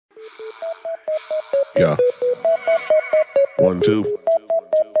Yeah. 1, 2.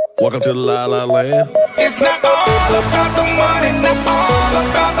 Welcome to the La La Land. It's not all about the money, not all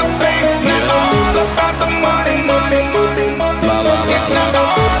about the fame, not all about the money, money, money, money. La La La. It's not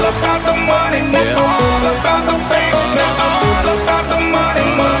all about the money, not all about the fame, not all about the money,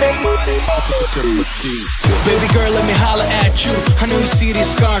 money, money. Baby girl, let me holler at you. I know you see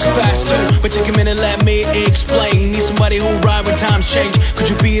these scars fast too, but take a minute, let me explain. Need somebody who ride when times change. Could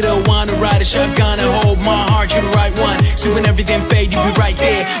you be the one to ride a shotgun and hold my heart? You the right one. See when everything fade, you be right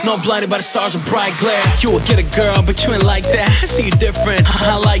there. Not blinded by the stars of bright glare. You will get a girl, but you ain't like that. I see you different,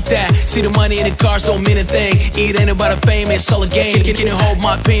 I like that. See the money in the cars don't mean a thing. It ain't about the fame, it's all a game. Can you hold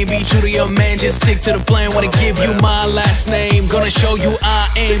my pain? Be true to your man, just stick to the plan. Wanna give you my last name, gonna show you I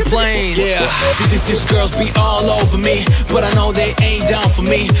ain't playing. Yeah, these girls be all over me, but I know they ain't down for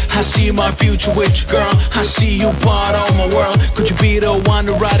me. I see my future with you, girl. I see you part of my world. Could you be the one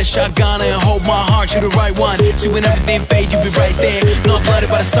to ride a shotgun and hold my heart? You the right one. See when everything fade, you be right there. Not blinded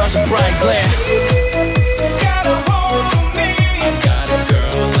by the stars of bright glare. Got a hold on me. I got a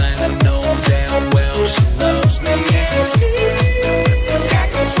girl and I know damn well she loves me. Got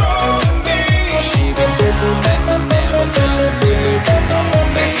control of me. She been down and I never gonna leave.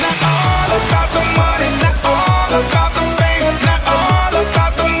 It's not all about the money, not all about the fame, not all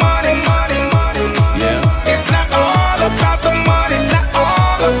about the money, money, money, money. Yeah. It's not all about the money, not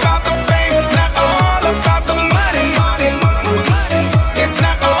all about the fame, not all about the money, money, money, money. It's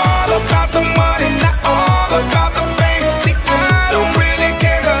not all about the money, not all about the fame. See, I don't really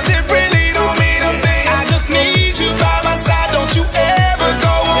care, 'cause it really don't mean a thing. I just need you by my side, don't you ever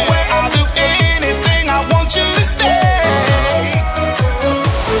go away. I'll do anything, I want you to stay.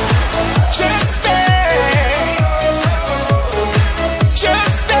 Just stay.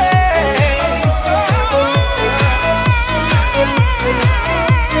 Just stay.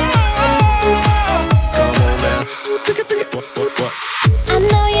 Come on now. What? I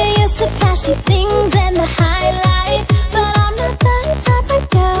know you're used to flashy things and the high life, but I'm not that type of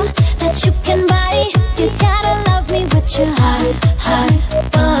girl that you can buy. You gotta love me with your heart, heart,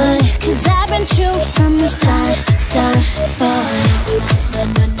 boy. 'Cause I've been true from the start, boy. No,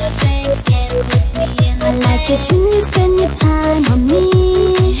 things can't put me in the I like it when you spend your time on me.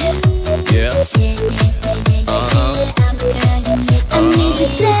 Yeah. I need you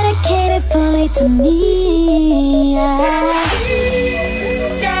dedicated fully to me.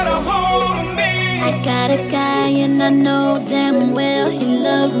 Got a hold on me. I got a guy and I know damn well he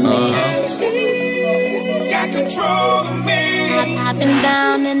loves me. Got control of me. I've been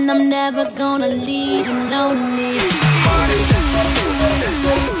down and I'm never gonna leave him lonely. Money.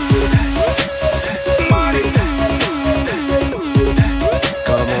 Money.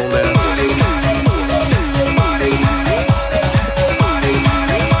 Come on now. Money. Money. Money.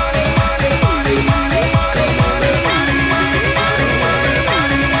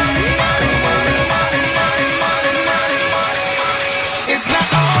 It's not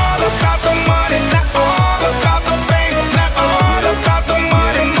all about the money, not all about the fame, not all about the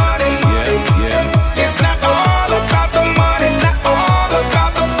money, money, money. Yeah. It's not all about the money, not all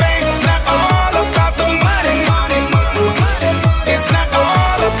about the fame, not all about the money, money, money. It's not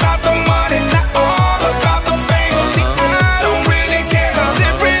all about the money, not all about the fame. See, I don't really care, 'cause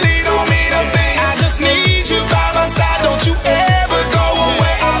it really don't mean a thing. I just need you by my side, don't you ever go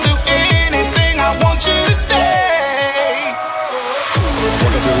away. I'll do anything, I want you to stay.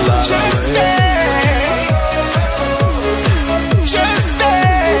 Welcome to the La La Just Land. stay. Just stay.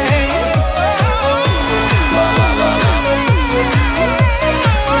 La La La La.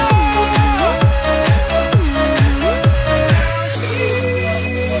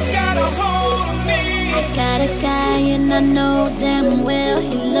 Got a hold on me. Got a guy and I know damn well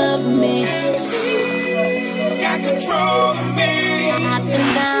he loves me. Got control of me. I've been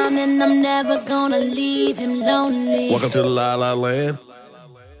down and I'm never gonna leave him lonely. Welcome to the La La Land.